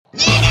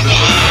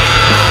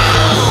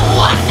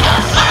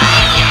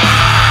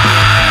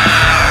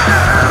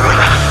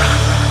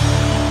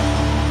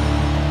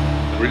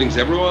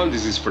Greetings everyone,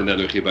 this is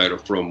Fernando Ribeiro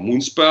from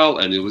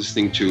Moonspell and you're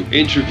listening to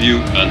Interview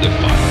Under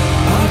Fire.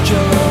 Our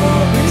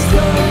job is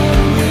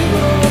done, we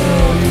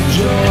will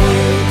enjoy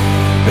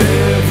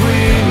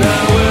every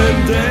now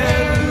and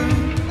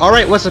then.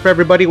 Alright, what's up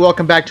everybody?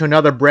 Welcome back to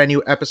another brand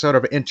new episode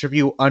of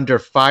Interview Under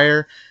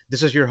Fire.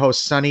 This is your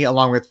host Sunny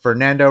along with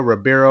Fernando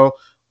Ribeiro.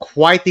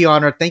 Quite the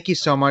honor. Thank you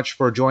so much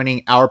for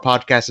joining our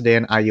podcast today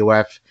in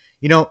IUF.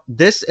 You know,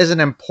 this is an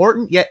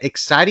important yet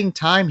exciting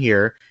time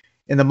here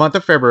in the month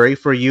of February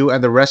for you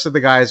and the rest of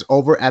the guys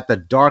over at the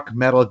dark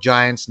metal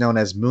giants known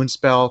as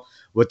Moonspell,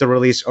 with the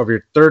release of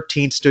your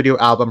 13th studio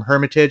album,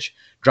 Hermitage,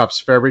 drops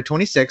February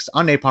 26th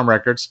on Napalm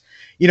Records.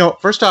 You know,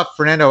 first off,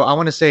 Fernando, I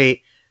want to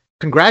say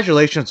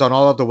congratulations on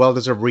all of the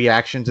well-deserved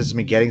reactions it's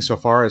been getting so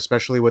far,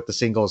 especially with the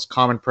singles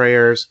Common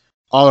Prayers,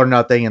 All or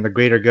Nothing, and The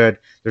Greater Good.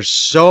 There's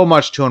so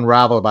much to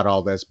unravel about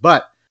all this,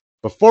 but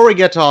before we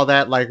get to all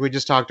that, like we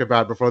just talked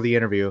about before the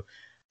interview,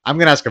 I'm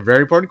going to ask a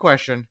very important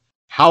question.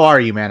 How are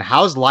you, man?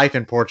 How's life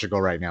in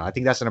Portugal right now? I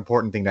think that's an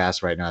important thing to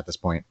ask right now at this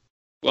point.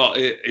 Well,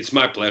 it's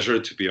my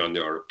pleasure to be on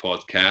your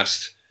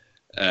podcast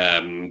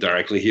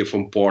directly here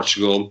from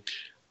Portugal.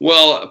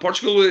 Well,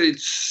 Portugal,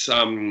 it's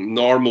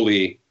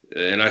normally,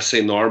 and I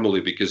say normally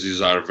because these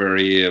are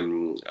very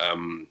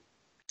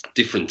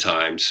different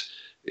times.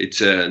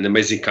 It's an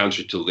amazing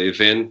country to live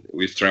in.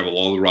 We've traveled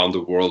all around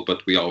the world,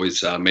 but we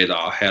always made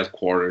our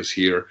headquarters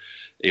here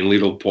in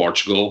Little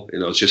Portugal. You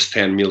know, it's just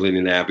 10 million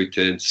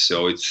inhabitants,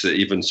 so it's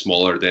even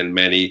smaller than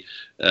many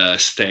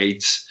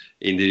states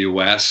in the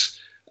US.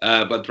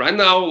 But right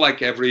now,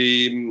 like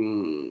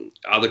every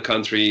other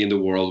country in the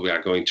world, we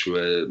are going through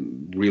a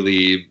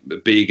really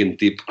big and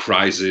deep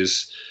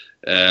crisis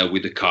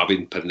with the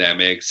COVID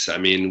pandemics. I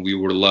mean, we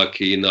were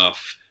lucky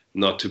enough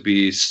not to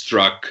be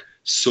struck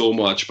so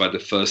much by the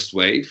first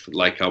wave,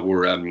 like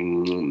our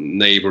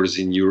neighbors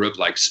in Europe,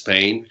 like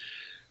Spain.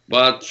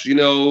 But, you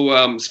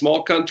know,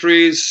 small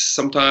countries,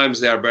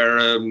 sometimes they are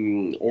better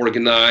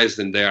organized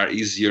and they are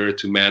easier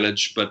to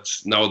manage. But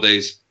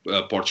nowadays,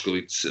 Portugal,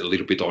 it's a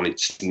little bit on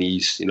its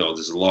knees. You know,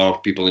 there's a lot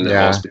of people in the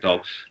hospital.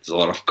 There's a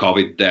lot of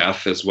COVID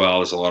death as well.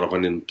 There's a lot of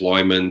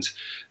unemployment.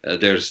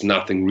 There's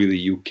nothing really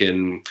you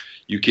can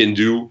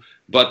do.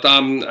 But,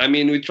 I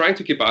mean, we're trying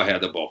to keep our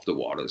head above the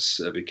waters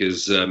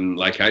because,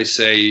 like I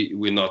say,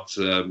 we're not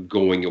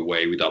going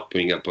away without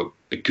putting up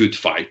a good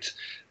fight,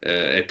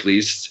 at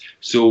least.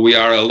 So we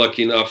are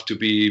lucky enough to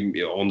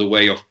be on the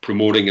way of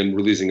promoting and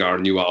releasing our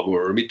new album,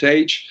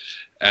 Hermitage.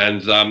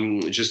 And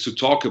just to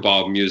talk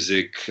about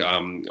music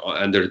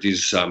under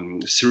these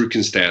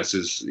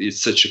circumstances,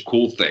 it's such a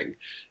cool thing,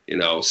 you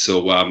know.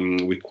 So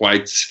we're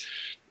quite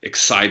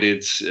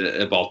excited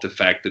about the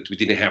fact that we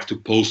didn't have to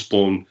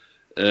postpone.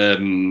 I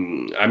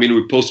mean,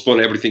 we postpone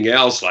everything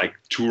else like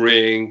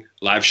touring,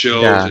 live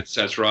shows,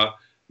 etc.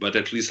 But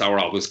at least our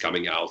album is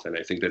coming out, and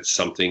I think that's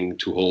something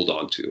to hold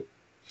on to.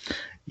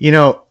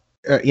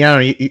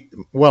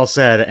 Well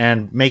said.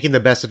 And making the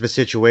best of a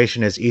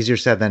situation is easier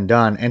said than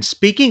done. And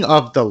speaking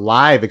of the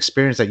live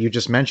experience that you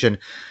just mentioned,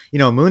 you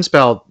know,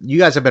 Moonspell, you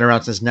guys have been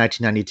around since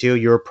 1992.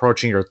 You're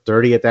approaching your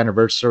 30th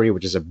anniversary,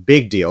 which is a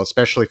big deal,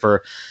 especially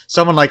for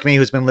someone like me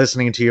who's been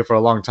listening to you for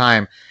a long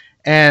time.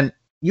 And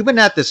you've been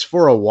at this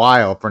for a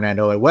while,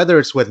 Fernando, whether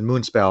it's with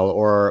Moonspell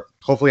or,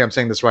 hopefully I'm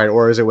saying this right,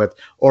 or is it with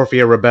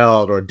Orphea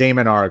Rebelled or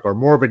Daemon Arc or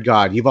Morbid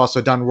God? You've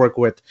also done work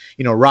with,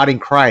 you know, Rotting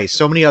Christ,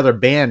 so many other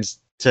bands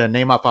to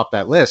name off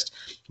that list.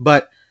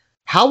 But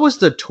how was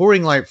the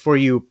touring like for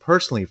you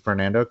personally,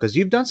 Fernando? Because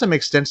you've done some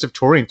extensive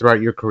touring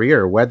throughout your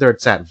career, whether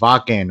it's at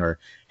Wacken or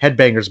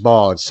Headbangers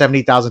Ball,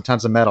 70,000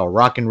 Tons of Metal,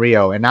 Rock in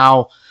Rio, and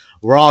now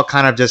we're all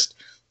kind of just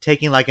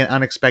taking like an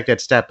unexpected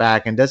step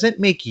back. And does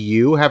it make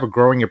you have a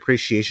growing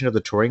appreciation of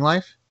the touring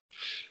life?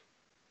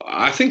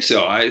 I think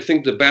so. I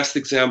think the best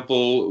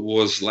example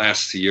was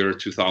last year,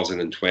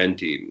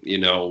 2020. You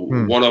know,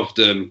 one of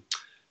the,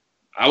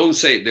 I wouldn't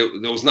say there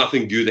was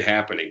nothing good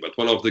happening, but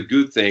one of the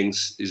good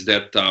things is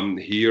that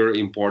here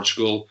in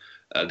Portugal,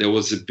 there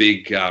was a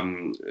big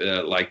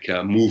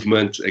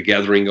movement, a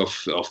gathering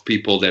of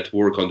people that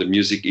work on the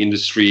music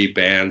industry,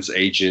 bands,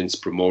 agents,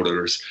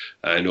 promoters,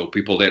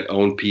 people that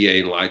own PA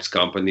and lights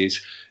companies.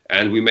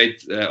 And we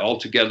made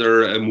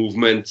altogether a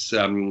movement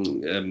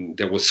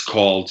that was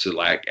called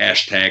like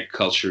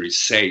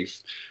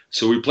 #CultureIsSafe.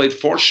 So we played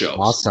 4 shows.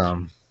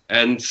 Awesome.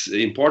 And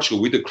in Portugal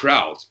with the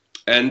crowd.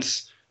 And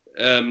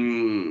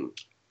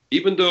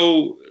even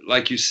though,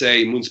 like you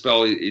say,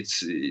 Moonspell,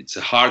 it's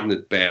a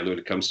hard-net band when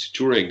it comes to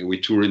touring. We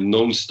tour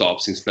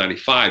non-stop since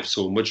 '95,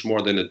 so much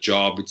more than a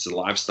job, it's a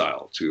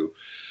lifestyle too.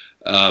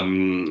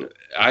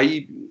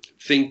 I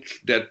think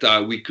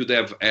that we could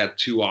have had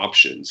 2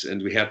 options,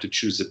 and we had to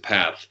choose a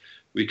path.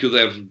 We could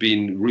have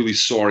been really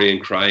sorry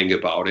and crying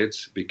about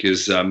it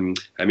because,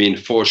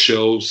 4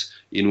 shows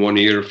in 1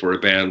 year for a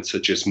band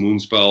such as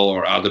Moonspell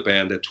or other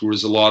band that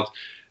tours a lot,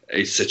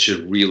 it's such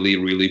a really,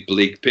 really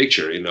bleak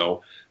picture, you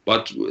know.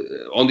 But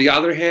on the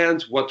other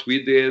hand, what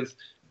we did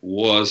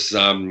was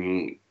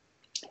to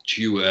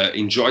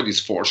enjoy these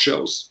 4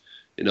 shows,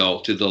 you know,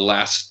 to the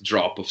last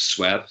drop of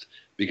sweat,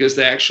 because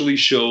they actually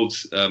showed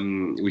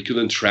we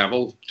couldn't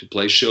travel to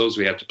play shows.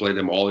 We had to play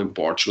them all in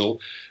Portugal.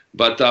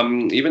 But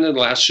even in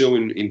the last show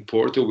in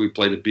Porto, we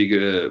played a big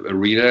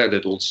arena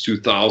that holds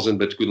 2,000,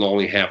 but could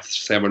only have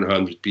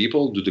 700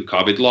 people due to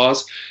COVID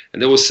laws.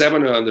 And there was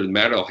 700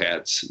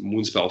 metalheads,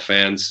 Moonspell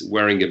fans,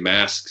 wearing a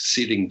mask,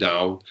 sitting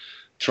down,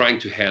 trying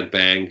to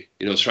headbang,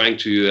 trying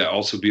to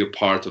also be a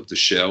part of the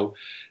show.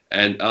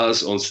 And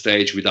us on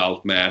stage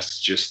without masks,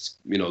 just,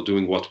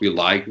 doing what we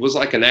like. It was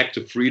like an act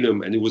of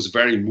freedom, and it was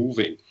very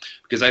moving.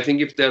 Because I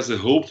think if there's a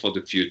hope for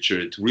the future,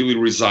 it really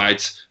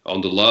resides on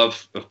the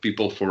love of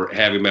people for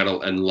heavy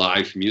metal and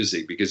live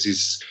music, because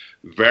it's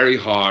very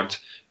hard.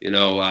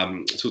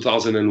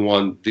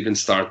 2001 didn't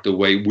start the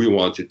way we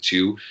wanted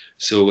to.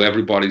 So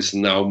everybody's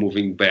now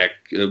moving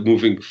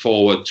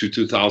forward to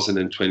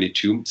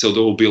 2022. So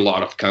there will be a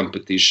lot of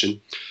competition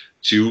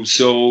too.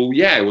 So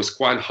yeah, it was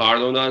quite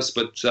hard on us,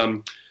 but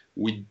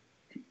we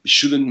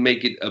shouldn't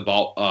make it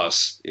about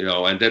us,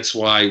 and that's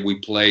why we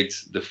played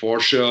the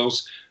 4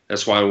 shows.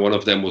 That's why one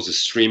of them was a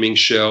streaming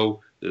show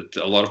that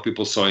a lot of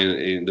people saw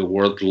in the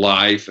world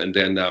live, and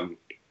then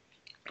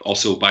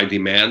also by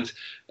demand.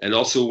 And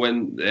also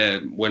when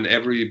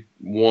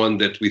everyone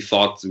that we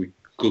thought we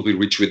could be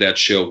reached with that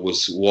show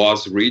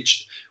was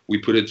reached, we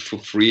put it for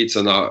free. It's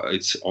on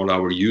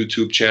our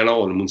YouTube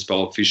channel, on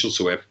Moonspell Official.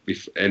 So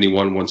if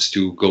anyone wants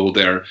to go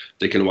there,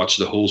 they can watch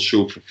the whole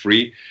show for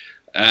free.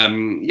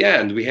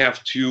 And we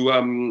have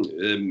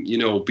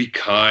to be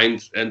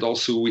kind, and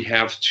also we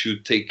have to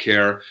take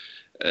care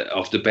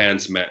of the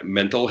band's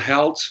mental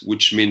health,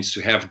 which means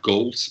to have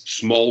goals,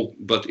 small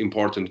but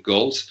important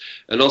goals,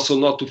 and also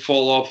not to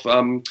fall off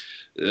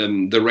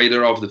the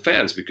radar of the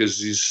fans,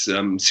 because this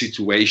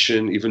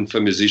situation, even for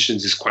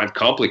musicians, is quite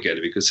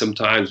complicated, because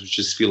sometimes we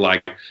just feel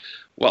like,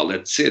 well,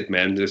 that's it,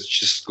 man. Let's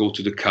just go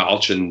to the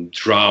couch and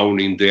drown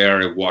in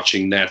there and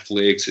watching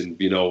Netflix and,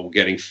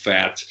 getting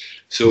fat.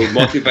 So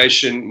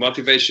motivation,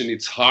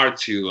 it's hard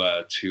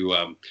to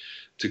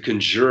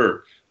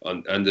conjure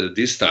under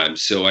this time.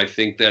 So I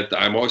think that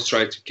I'm always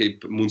trying to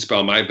keep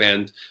Moonspell, my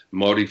band,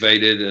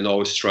 motivated, and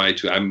always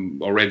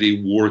I'm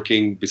already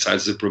working,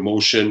 besides the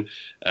promotion,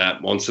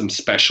 on some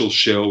special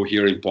show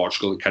here in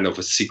Portugal, kind of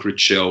a secret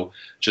show,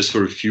 just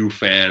for a few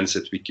fans,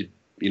 that we could,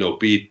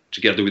 be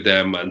together with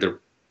them under,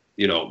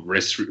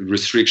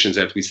 restrictions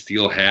that we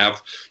still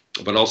have.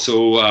 But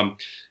also,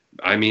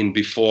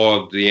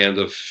 before the end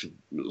of,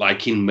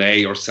 like in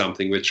May or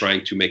something, we're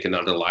trying to make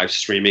another live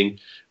streaming.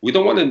 We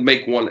don't want to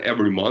make one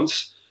every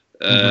month.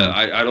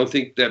 I don't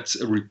think that's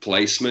a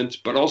replacement,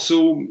 but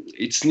also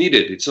it's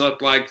needed. It's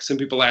not like some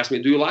people ask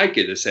me, do you like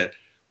it? I said,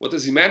 what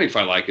does it matter if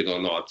I like it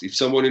or not? If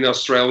someone in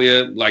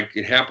Australia, like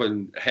it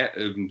happened,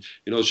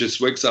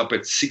 just wakes up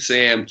at 6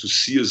 a.m. to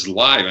see us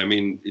live,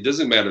 it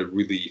doesn't matter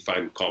really if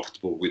I'm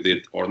comfortable with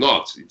it or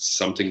not. It's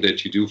something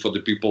that you do for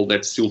the people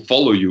that still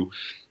follow you,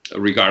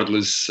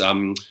 regardless.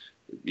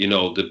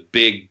 The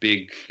big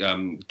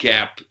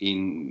gap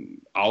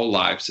in our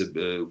lives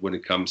when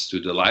it comes to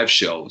the live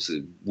shows,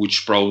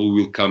 which probably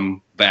will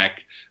come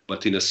back,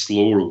 but in a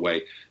slower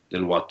way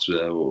than what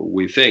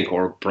we think,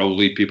 or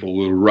probably people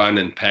will run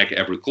and pack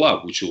every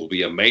club, which will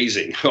be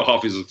amazing,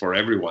 obviously, for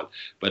everyone.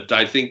 But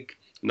I think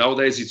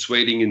nowadays it's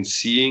waiting and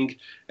seeing,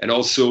 and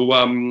also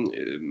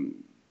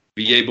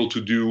be able to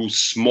do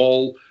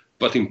small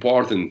but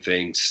important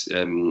things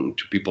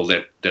to people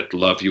that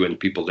love you and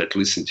people that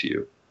listen to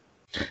you.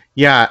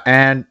 Yeah,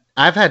 and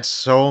I've had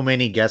so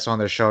many guests on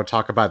the show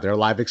talk about their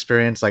live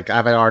experience. Like,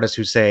 I've had artists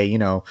who say,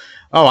 oh,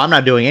 I'm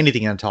not doing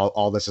anything until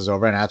all this is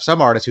over. And I have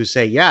some artists who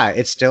say, yeah,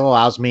 it still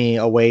allows me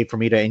a way for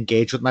me to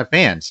engage with my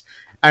fans.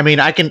 I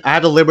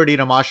have the liberty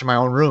to mosh in my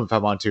own room if I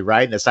want to,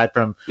 right? And aside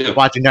from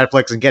watching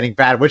Netflix and getting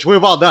fat, which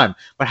we've all done.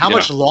 But how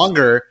much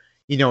longer,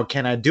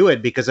 can I do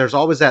it? Because there's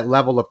always that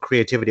level of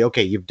creativity.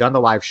 Okay, you've done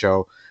the live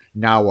show.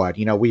 Now what?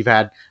 We've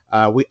had,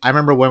 I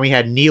remember when we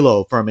had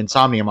Nilo from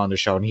Insomnium on the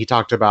show, and he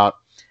talked about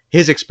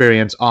his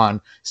experience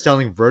on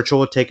selling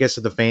virtual tickets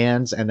to the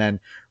fans and then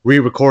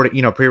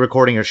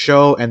pre-recording a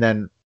show and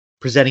then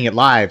presenting it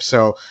live.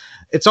 So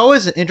it's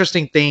always an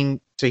interesting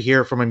thing to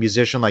hear from a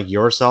musician like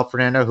yourself,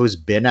 Fernando, who's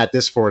been at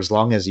this for as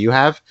long as you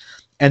have,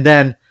 and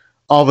then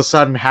all of a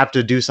sudden have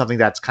to do something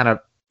that's kind of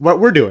what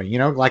we're doing.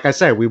 Like I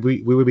said, we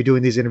would be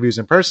doing these interviews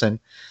in person,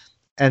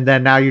 and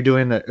then now you're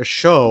doing a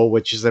show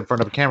which is in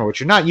front of a camera, which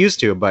you're not used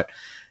to. But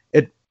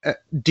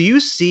do you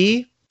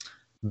see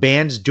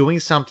bands doing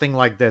something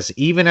like this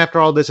even after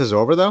all this is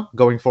over, though,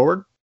 going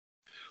forward?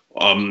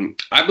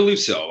 I believe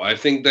so. I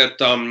think that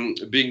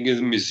being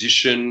a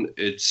musician,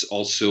 it's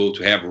also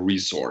to have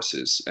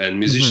resources, and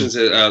musicians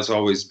has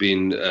always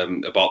been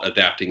about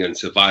adapting and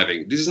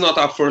surviving. This is not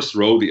our first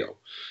rodeo.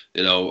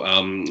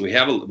 We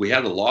had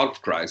a lot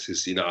of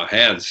crises in our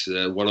hands.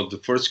 One of the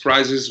first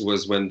crises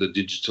was when the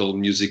digital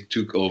music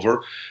took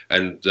over,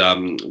 and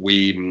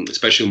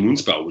especially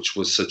Moonspell, which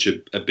was such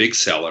a big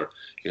seller,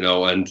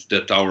 and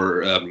that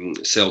our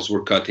sales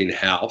were cut in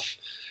half.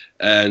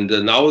 And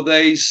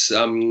nowadays,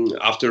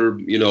 after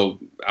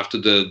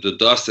the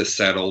dust has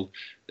settled,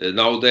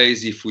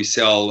 Nowadays, if we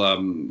sell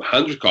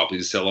 100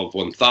 copies instead of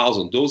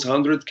 1,000, those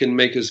 100 can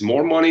make us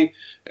more money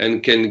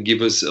and can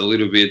give us a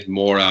little bit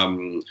more,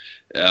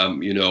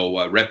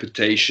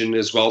 reputation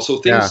as well. So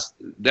things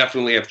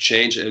definitely have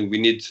changed, and we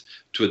need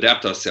to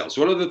adapt ourselves.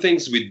 One of the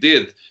things we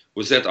did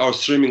was that our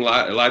streaming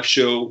live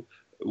show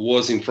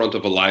was in front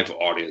of a live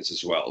audience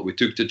as well. We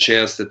took the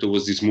chance that there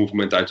was this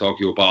movement I talked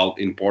to you about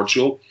in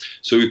Portugal,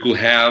 so we could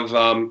have.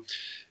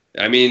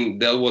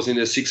 That was in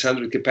a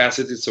 600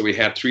 capacity, so we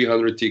had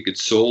 300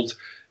 tickets sold.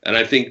 And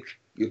I think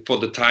for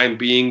the time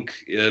being,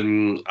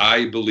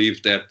 I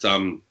believe that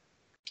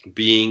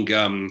being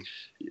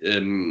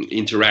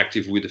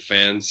interactive with the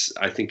fans,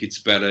 I think it's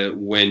better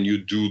when you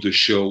do the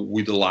show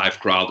with a live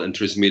crowd and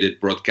transmit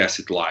it, broadcast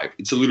it live.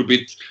 It's a little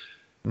bit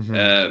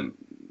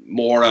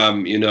more,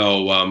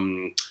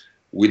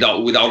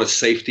 without a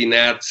safety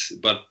net,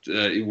 but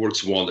it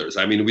works wonders.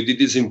 I mean, we did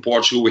this in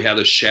Portugal. We had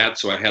a chat,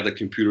 so I had a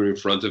computer in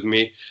front of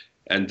me,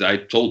 and I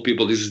told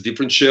people this is a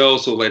different show,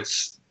 so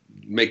let's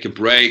make a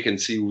break and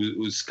see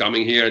who's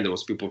coming here. And there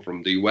was people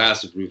from the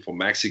US, people from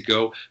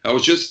Mexico. I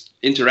was just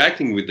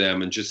interacting with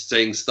them and just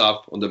saying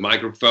stuff on the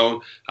microphone.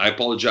 I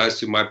apologize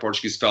to my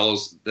Portuguese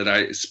fellows that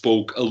I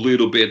spoke a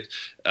little bit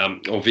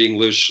of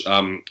English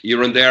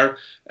here and there,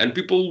 and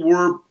people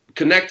were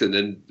connected,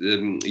 and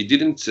it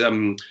didn't.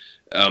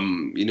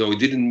 It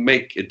didn't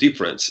make a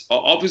difference.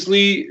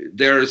 Obviously,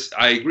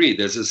 I agree,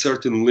 there's a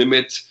certain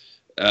limit,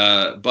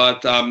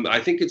 but I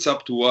think it's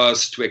up to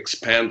us to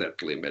expand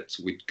that limit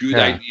with good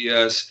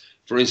ideas.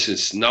 For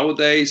instance,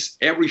 nowadays,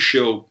 every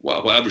show,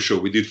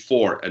 we did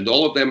 4, and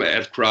all of them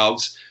had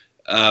crowds.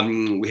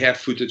 We have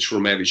footage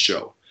from every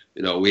show.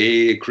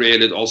 We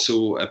created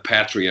also a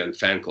Patreon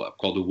fan club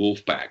called the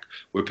Wolf Pack,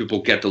 where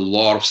people get a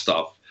lot of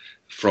stuff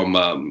from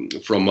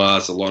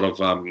us, a lot of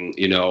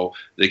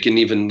they can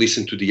even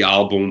listen to the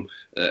album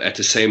at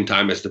the same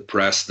time as the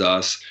press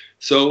does.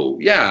 So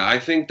yeah, I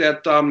think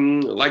that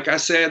like I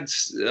said,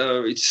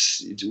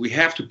 we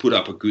have to put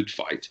up a good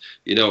fight,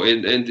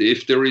 and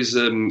if there is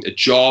a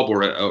job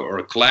or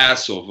a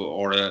class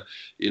or a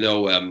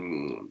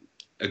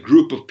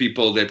group of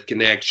people that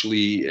can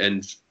actually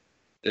and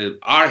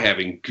are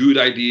having good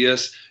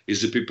ideas,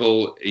 is the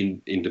people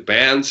in the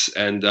bands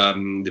and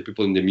the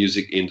people in the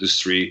music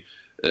industry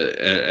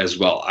as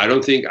well. I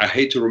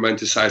hate to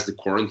romanticize the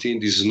quarantine.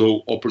 This is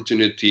no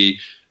opportunity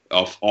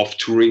of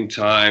touring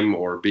time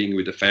or being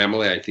with the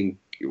family. I think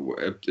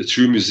a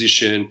true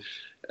musician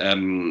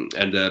and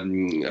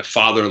a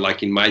father,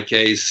 like in my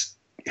case,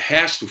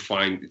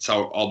 it's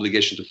our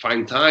obligation to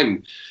find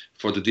time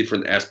for the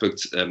different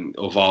aspects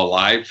of our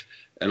life.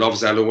 And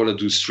obviously I don't want to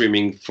do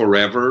streaming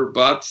forever,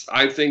 but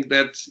I think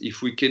that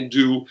if we can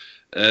do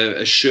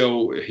a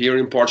show here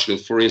in Portugal,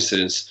 for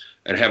instance,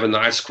 and have a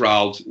nice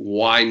crowd,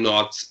 why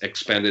not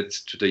expand it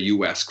to the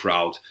US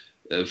crowd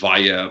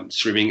via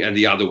streaming and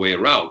the other way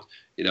around?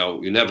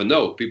 You never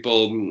know.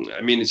 People,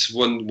 it's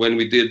when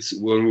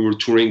we were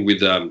touring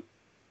with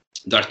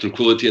Dark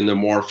Tranquillity and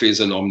Amorphis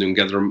and Omnium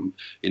Gatherum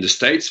in the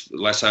States,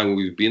 last time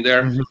we've been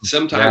there,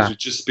 sometimes we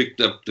just picked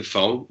up the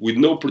phone with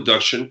no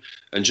production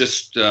and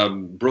just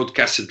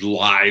broadcasted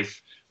live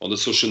on the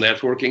social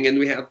networking, and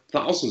we had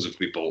thousands of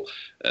people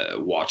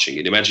watching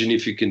it. Imagine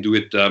if you can do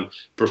it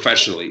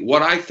professionally.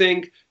 What I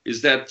think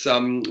is that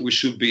we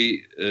should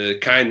be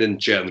kind and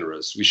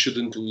generous. We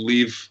shouldn't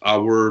leave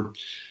our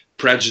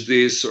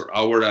prejudice or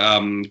our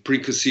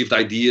preconceived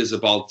ideas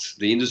about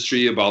the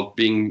industry, about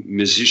being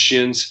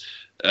musicians,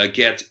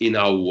 get in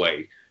our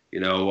way.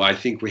 I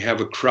think we have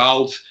a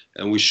crowd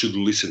and we should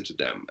listen to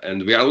them,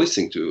 and we are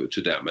listening to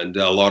them. And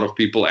a lot of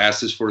people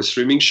asked us for a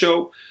streaming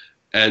show,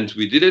 and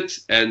we did it,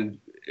 and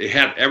it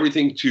had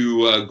everything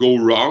to go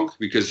wrong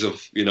because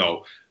of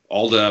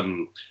all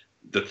the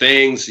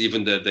things,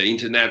 even the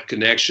internet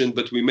connection.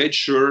 But we made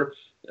sure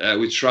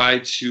we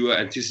tried to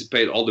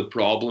anticipate all the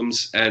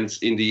problems, and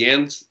in the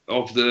end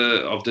of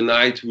the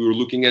night, we were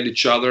looking at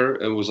each other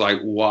and was like,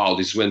 "Wow,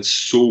 this went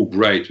so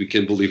great! We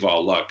can't believe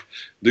our luck."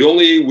 The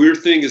only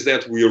weird thing is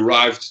that we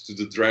arrived to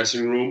the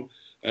dressing room,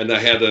 and I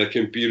had a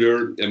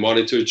computer, a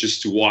monitor,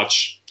 just to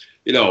watch,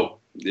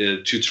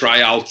 to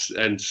try out,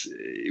 and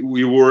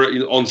we were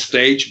on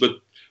stage, but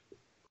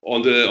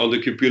on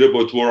the computer,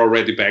 but we're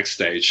already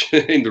backstage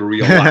in the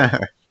real life,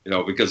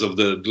 because of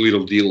the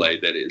little delay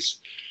that is.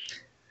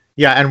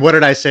 Yeah, and what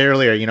did I say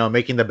earlier?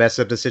 Making the best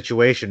of the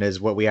situation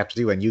is what we have to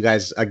do, and you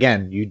guys,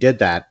 again, you did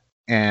that.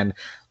 And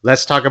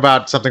let's talk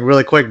about something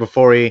really quick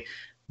before we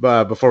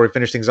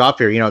finish things off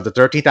here. The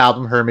 13th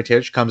album,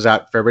 Hermitage, comes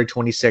out February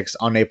 26th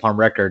on Napalm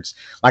Records.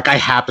 Like, I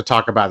have to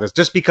talk about this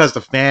just because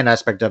the fan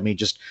aspect of me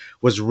just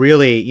was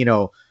really,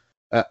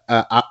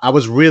 I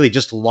was really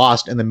just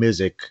lost in the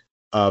music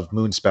of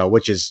Moonspell,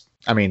 which is,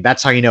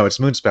 that's how you know it's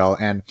Moonspell.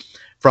 And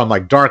from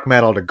like dark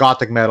metal to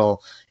gothic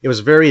metal, it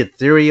was very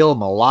ethereal,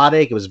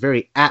 melodic, it was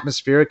very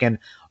atmospheric, and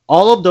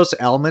all of those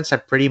elements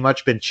have pretty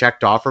much been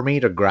checked off for me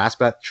to grasp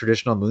that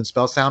traditional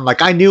Moonspell sound.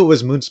 Like, I knew it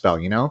was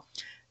Moonspell,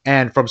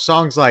 And from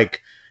songs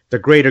like The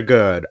Greater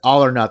Good,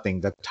 All or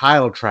Nothing, the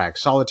title track,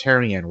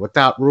 Solitarian,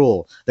 Without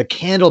Rule, the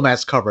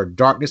Candlemass cover,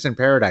 Darkness in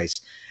Paradise,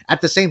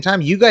 at the same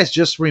time, you guys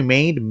just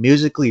remained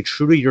musically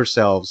true to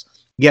yourselves,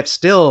 yet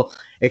still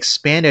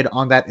expanded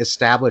on that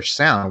established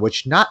sound,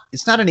 which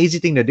it's not an easy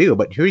thing to do,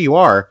 but here you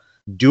are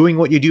doing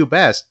what you do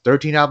best,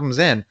 13 albums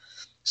in.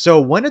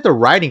 So when did the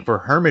writing for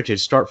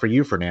Hermitage start for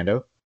you,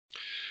 Fernando?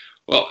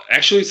 Well,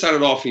 actually, it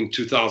started off in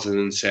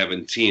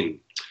 2017.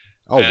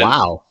 Oh, and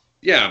wow.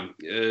 Yeah.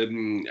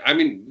 I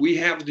mean, we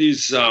have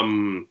these, I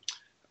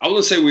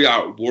wouldn't say we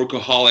are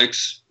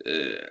workaholics.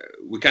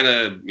 We kind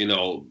of,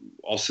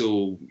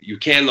 also, you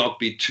cannot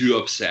be too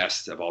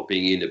obsessed about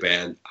being in a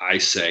band, I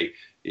say,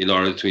 in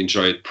order to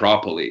enjoy it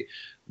properly.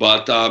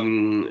 But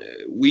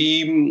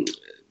we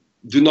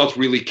do not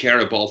really care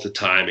about the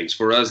timings.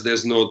 For us,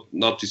 there's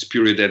not this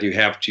period that you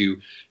have to,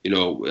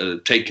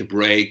 take a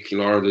break in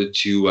order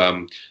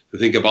to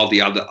think about the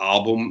other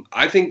album.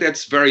 I think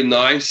that's very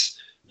nice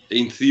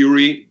in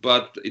theory,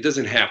 but it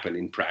doesn't happen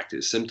in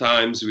practice.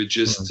 Sometimes we're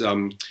just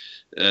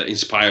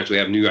inspired to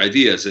have new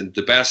ideas. And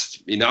the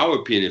best, in our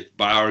opinion,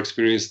 by our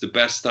experience, the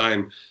best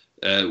time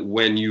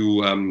when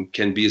you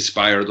can be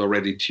inspired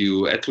already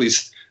to at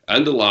least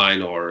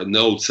underline or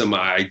note some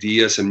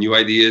ideas, some new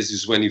ideas,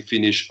 is when you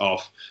finish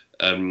off,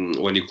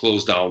 when you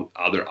close down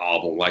other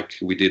album, like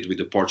we did with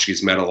the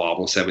Portuguese metal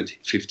album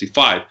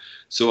 1755.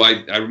 So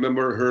I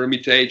remember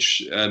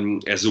Hermitage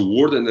as a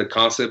word and the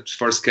concept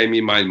first came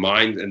in my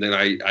mind, and then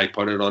I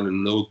put it on a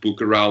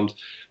notebook around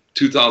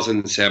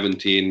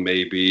 2017,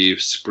 maybe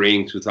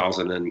spring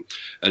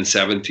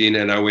 2017,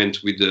 and I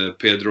went with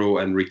Pedro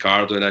and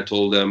Ricardo, and I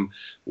told them,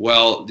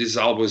 well, this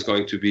album is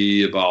going to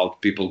be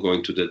about people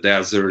going to the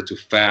desert to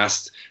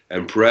fast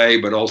and pray,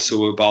 but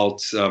also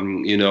about,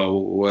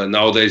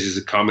 nowadays is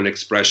a common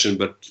expression,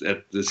 but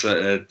at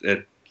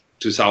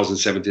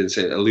 2017,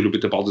 say a little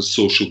bit about the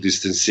social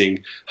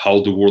distancing,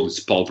 how the world is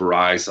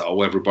pulverized,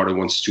 how everybody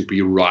wants to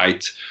be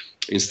right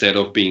instead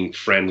of being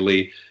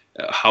friendly,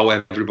 how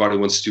everybody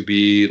wants to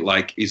be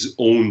like his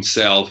own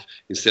self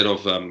instead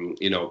of,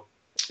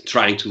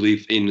 trying to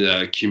live in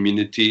a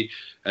community.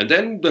 And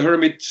then the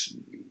Hermit,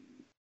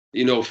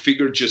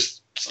 figure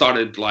just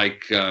started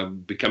like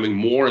becoming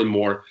more and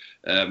more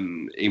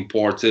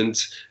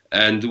important,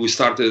 and we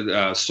started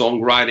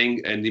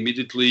songwriting, and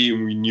immediately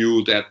we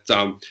knew that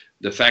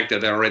the fact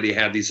that I already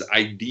had these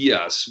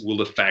ideas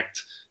will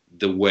affect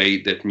the way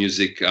that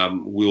music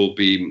will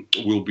be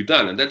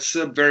done, and that's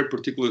a very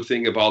particular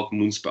thing about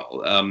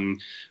Moonspell.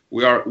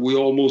 We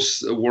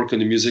almost work on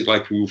the music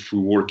like if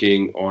we're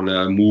working on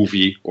a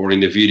movie or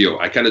in a video.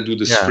 I kind of do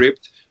the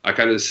script. I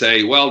kind of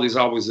say, well, this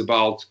album is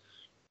about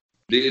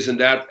this and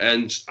that,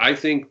 and I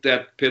think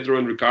that Pedro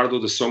and Ricardo,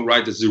 the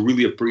songwriters, they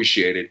really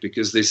appreciate it,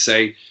 because they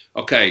say,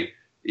 okay,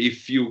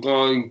 if you're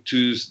going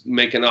to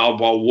make an album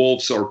about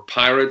wolves or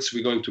pirates,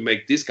 we're going to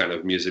make this kind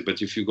of music.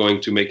 But if you're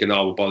going to make an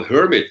album about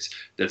hermits,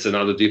 that's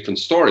another different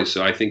story.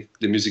 So I think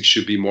the music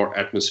should be more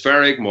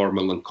atmospheric, more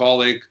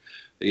melancholic,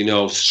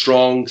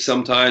 strong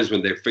sometimes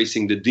when they're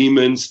facing the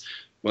demons,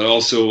 but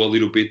also a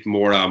little bit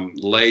more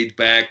laid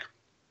back.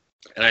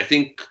 And I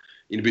think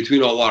in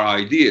between all our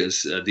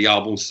ideas, the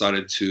album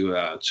started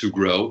to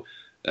grow.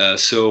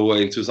 So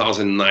in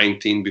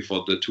 2019,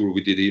 before the tour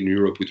we did in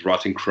Europe with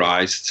Rotting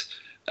Christ,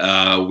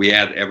 we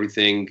had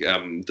everything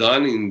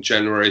done. In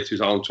January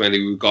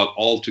 2020, we got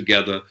all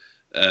together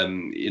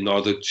in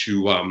order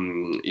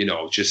to,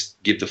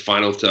 just give the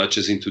final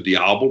touches into the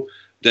album.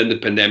 Then the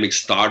pandemic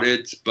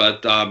started,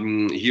 but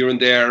here and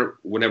there,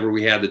 whenever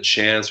we had a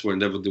chance,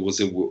 whenever there was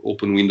an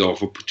open window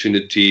of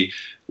opportunity,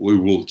 we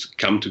would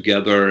come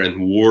together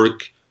and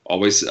work,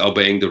 always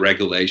obeying the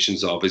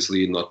regulations,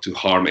 obviously, not to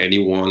harm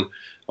anyone,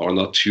 or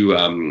not to,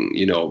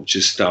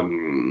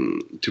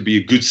 to be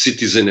a good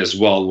citizen as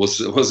well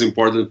was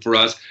important for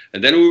us.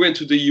 And then we went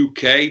to the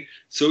UK.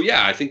 So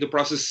yeah, I think the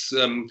process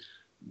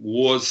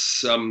was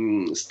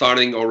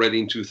starting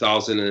already in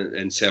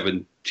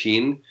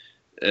 2017.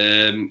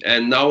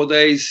 And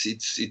nowadays,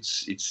 it's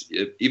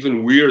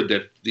even weird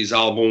that this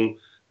album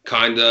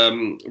kind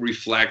of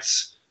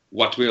reflects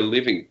what we are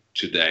living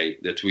today,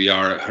 that we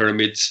are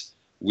hermits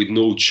with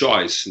no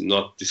choice,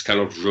 not this kind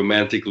of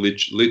romantic,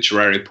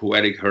 literary,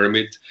 poetic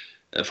hermit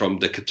from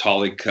the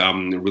Catholic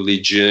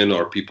religion,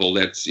 or people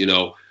that,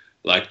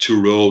 like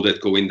Thoreau, that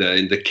go in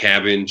the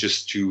cabin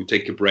just to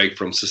take a break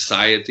from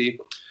society.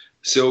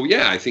 So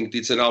yeah, I think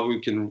it's an album you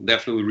can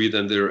definitely read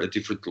under a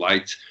different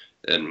light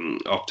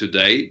of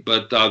today.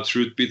 But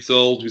truth be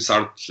told,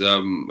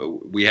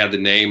 we had the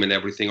name and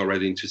everything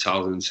already in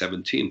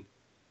 2017.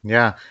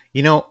 Yeah,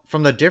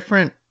 from the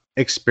different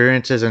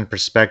experiences and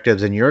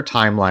perspectives in your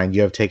timeline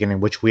you have taken,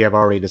 in which we have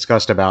already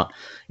discussed about,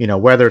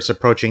 whether it's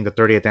approaching the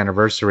 30th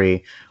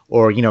anniversary,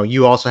 or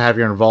you also have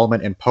your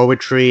involvement in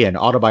poetry and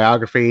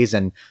autobiographies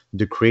and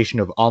the creation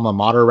of alma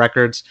mater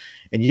records,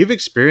 and you've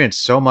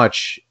experienced so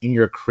much in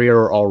your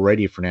career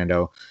already,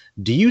 Fernando.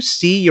 Do you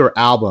see your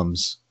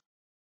albums,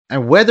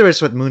 and whether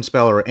it's with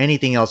Moonspell or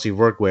anything else you've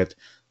worked with,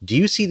 do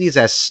you see these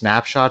as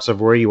snapshots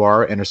of where you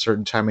are in a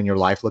certain time in your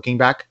life looking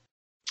back?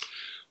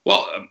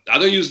 Well, I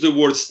don't use the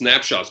word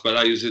snapshots, but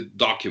I use it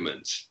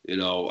documents. I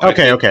Okay,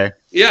 think, okay.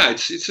 yeah,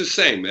 it's the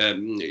same.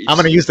 I'm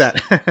gonna use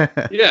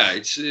that. Yeah,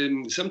 it's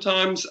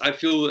sometimes I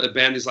feel a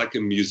band is like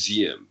a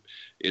museum.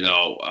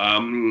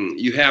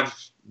 You have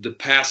the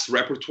past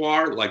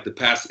repertoire, like the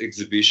past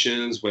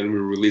exhibitions when we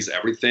release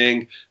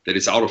everything that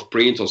is out of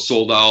print or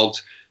sold out,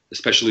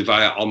 especially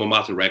via Alma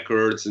Mater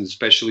Records, and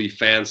especially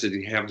fans that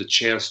didn't have the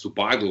chance to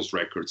buy those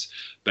records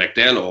back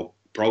then, or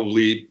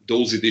probably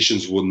those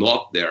editions were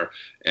not there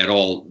at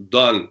all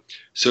done.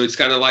 So it's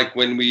kind of like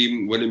when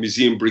a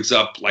museum brings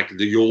up like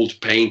the old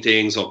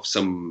paintings of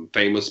some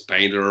famous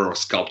painter or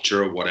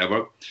sculpture or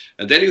whatever,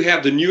 and then you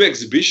have the new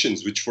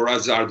exhibitions, which for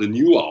us are the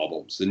new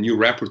albums, the new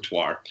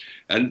repertoire.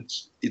 And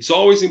it's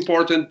always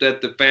important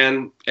that the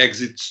fan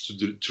exits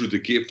through the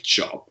gift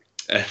shop.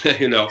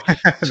 you know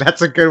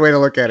That's a good way to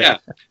look at it. yeah,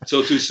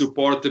 so to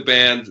support the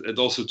band and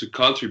also to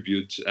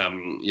contribute,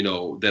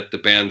 that the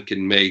band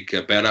can make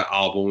better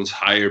albums,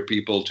 hire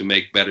people to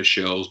make better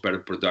shows, better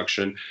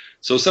production.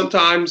 So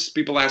sometimes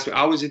people ask me,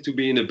 how is it to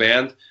be in a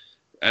band?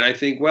 And I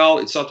think, well,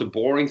 it's not a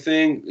boring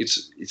thing.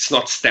 It's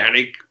not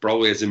static,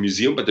 probably as a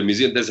museum, but the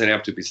museum doesn't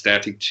have to be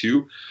static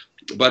too.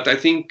 But I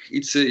think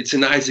it's a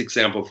nice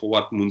example for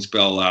what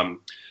Moonspell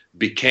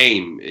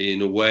became,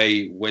 in a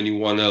way, when you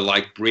want to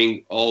like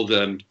bring all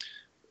the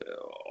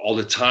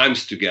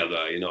times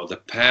together,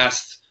 the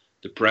past,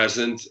 the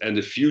present, and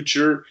the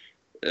future.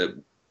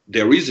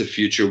 There is a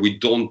future. We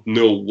don't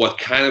know what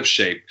kind of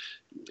shape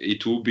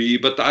it will be,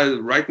 but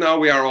right now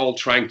we are all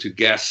trying to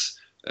guess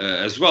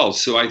as well.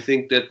 So I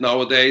think that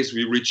nowadays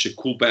we reach a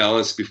cool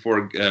balance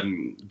before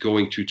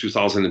going to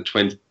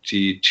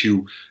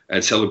 2022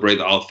 and celebrate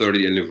our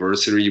 30th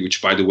anniversary,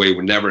 which, by the way,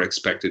 we never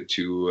expected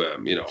to,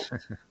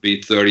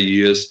 be 30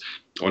 years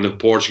on a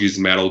Portuguese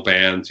metal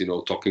band,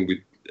 talking with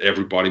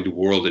everybody in the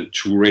world and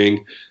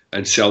touring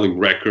and selling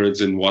records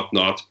and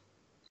whatnot.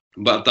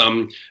 But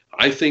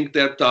I think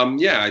that,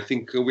 I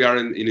think we are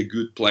in a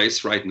good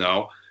place right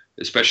now,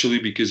 especially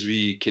because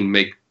we can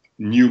make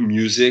new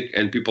music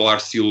and people are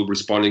still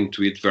responding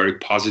to it very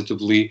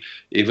positively,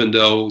 even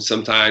though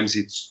sometimes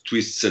it's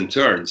twists and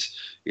turns,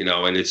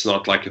 and it's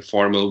not like a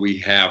formula we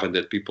have and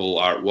that people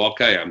are, well,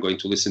 okay, I'm going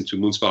to listen to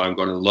Moonspell, I'm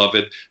going to love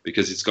it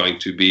because it's going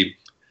to be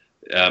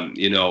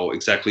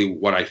exactly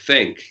what I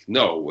think.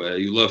 No,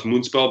 you love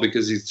Moonspell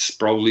because it's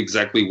probably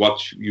exactly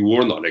what you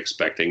were not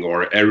expecting,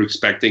 or are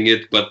expecting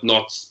it, but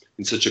not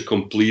in such a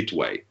complete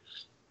way.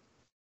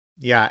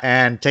 Yeah,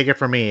 and take it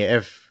from me,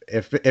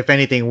 if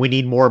anything, we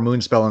need more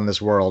Moonspell in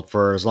this world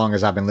for as long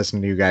as I've been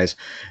listening to you guys.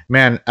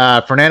 Man,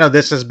 Fernando,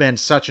 this has been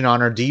such an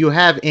honor. Do you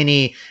have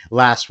any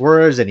last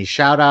words, any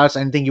shout outs,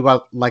 anything you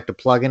would like to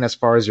plug in as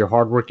far as your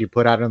hard work you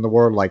put out in the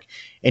world, like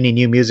any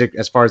new music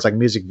as far as like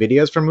music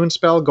videos for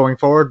Moonspell going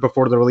forward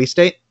before the release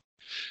date?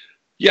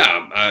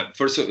 Yeah,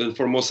 first and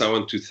foremost, I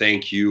want to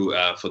thank you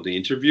for the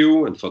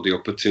interview and for the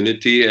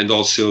opportunity, and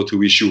also to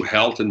wish you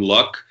health and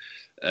luck.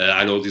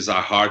 I know these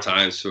are hard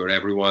times for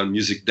everyone.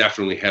 Music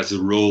definitely has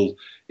a role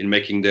in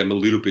making them a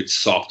little bit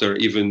softer,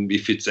 even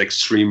if it's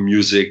extreme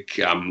music.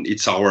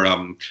 It's our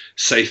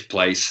safe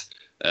place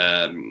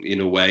in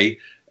a way.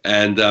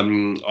 And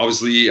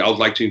obviously, I would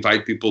like to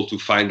invite people to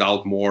find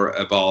out more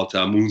about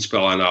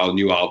Moonspell and our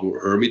new album,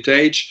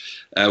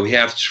 Hermitage. We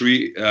have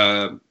three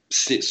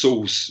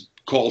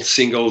called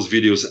singles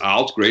videos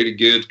out: Greater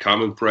Good,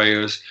 Common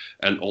Prayers,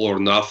 and All or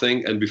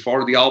Nothing. And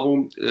before the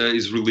album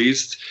is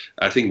released,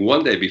 I think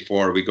one day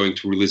before, we're going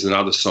to release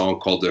another song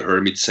called The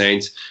Hermit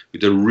Saints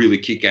with a really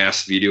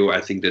kick-ass video.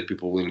 I think that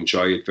people will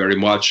enjoy it very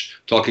much.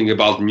 Talking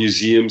about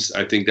museums,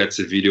 I think that's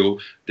a video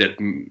that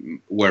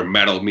where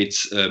metal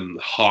meets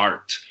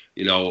heart,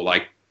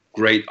 like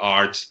great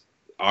art,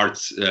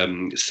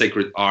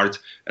 sacred art.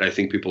 And I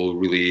think people will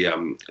really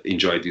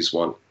enjoy this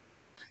one.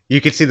 You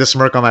can see the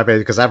smirk on my face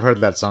because I've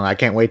heard that song. I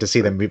can't wait to see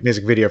the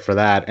music video for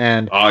that.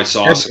 And oh, it's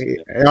awesome.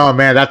 Oh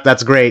man,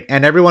 that's great.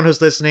 And everyone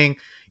who's listening,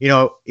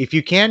 if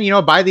you can,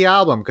 buy the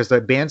album because the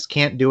bands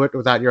can't do it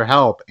without your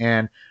help.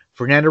 And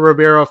Fernando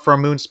Ribeiro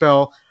from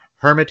Moonspell,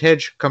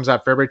 Hermitage comes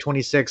out February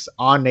 26th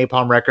on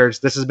Napalm Records.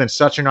 This has been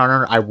such an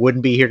honor. I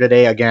wouldn't be here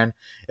today again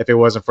if it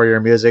wasn't for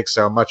your music.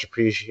 So much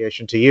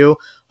appreciation to you.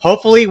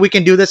 Hopefully we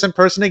can do this in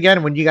person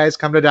again when you guys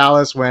come to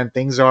Dallas, when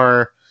things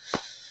are,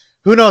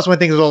 who knows when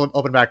things will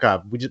open back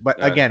up.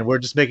 Again, we're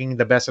just making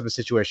the best of the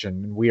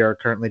situation. We are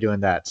currently doing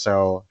that.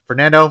 So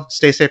Fernando,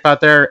 stay safe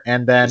out there.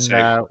 And then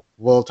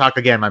we'll talk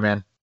again, my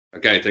man.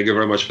 Okay. Thank you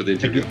very much for the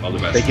interview. All the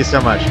best. Thank you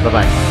so much.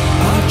 Bye-bye.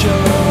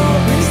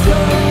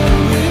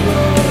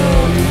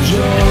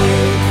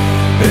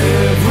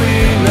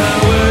 Every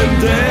now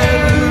and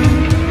then,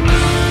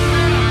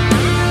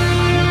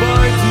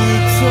 by the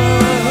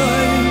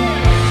time,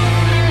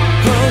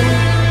 I'll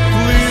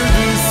clear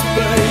this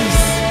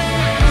space.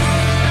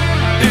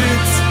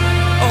 It's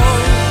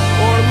all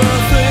or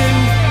nothing.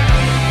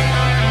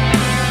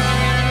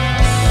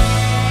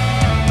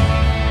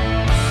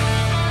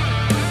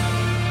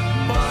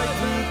 By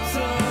the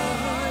time.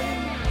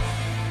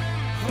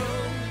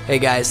 Hey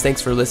guys,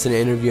 thanks for listening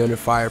to Interview Under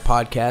Fire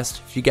podcast.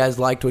 If you guys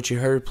liked what you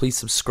heard, please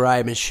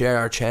subscribe and share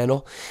our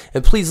channel.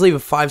 And please leave a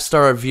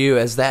 5-star review,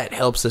 as that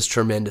helps us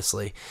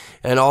tremendously.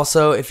 And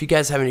also, if you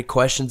guys have any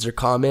questions or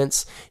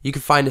comments, you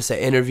can find us at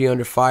Interview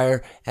Under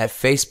Fire at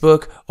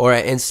Facebook or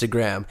at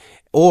Instagram.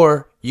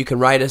 Or you can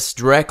write us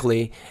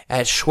directly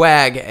at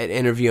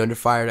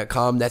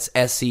schwag@interviewunderfire.com. That's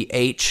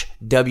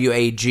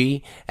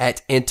SCHWAG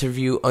at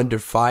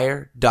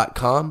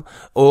interviewunderfire.com.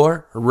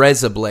 Or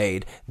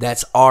Rezablade,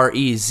 that's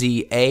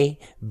REZABLADE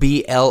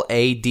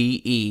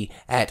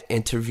at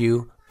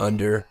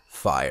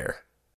interviewunderfire.